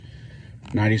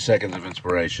90 seconds of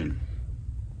inspiration.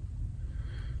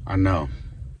 I know.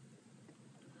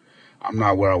 I'm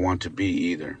not where I want to be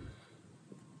either.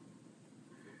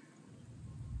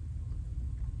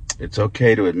 It's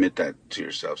okay to admit that to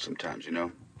yourself sometimes, you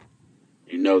know?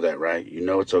 You know that, right? You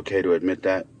know it's okay to admit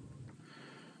that.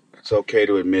 It's okay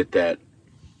to admit that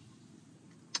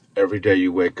every day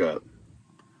you wake up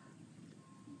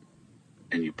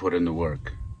and you put in the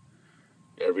work.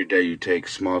 Every day you take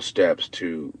small steps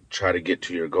to try to get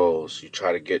to your goals. You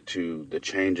try to get to the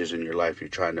changes in your life you're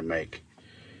trying to make.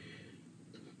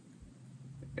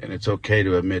 And it's okay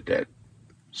to admit that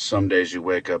some days you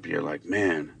wake up and you're like,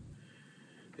 man,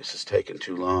 this is taking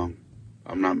too long.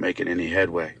 I'm not making any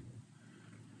headway.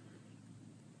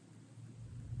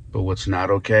 But what's not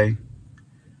okay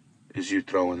is you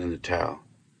throwing in the towel.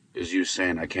 Is you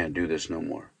saying, I can't do this no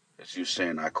more. It's you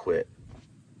saying, I quit.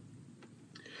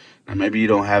 Now, maybe you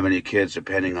don't have any kids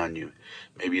depending on you.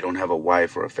 Maybe you don't have a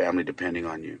wife or a family depending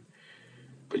on you.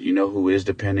 But you know who is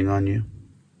depending on you?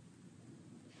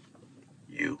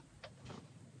 You.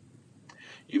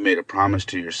 You made a promise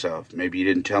to yourself. Maybe you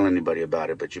didn't tell anybody about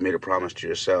it, but you made a promise to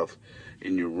yourself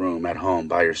in your room, at home,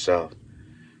 by yourself,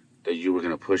 that you were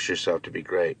going to push yourself to be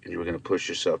great and you were going to push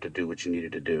yourself to do what you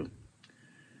needed to do.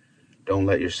 Don't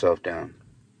let yourself down,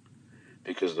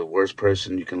 because the worst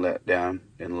person you can let down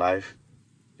in life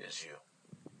is you.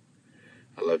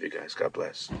 I love you guys. God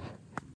bless.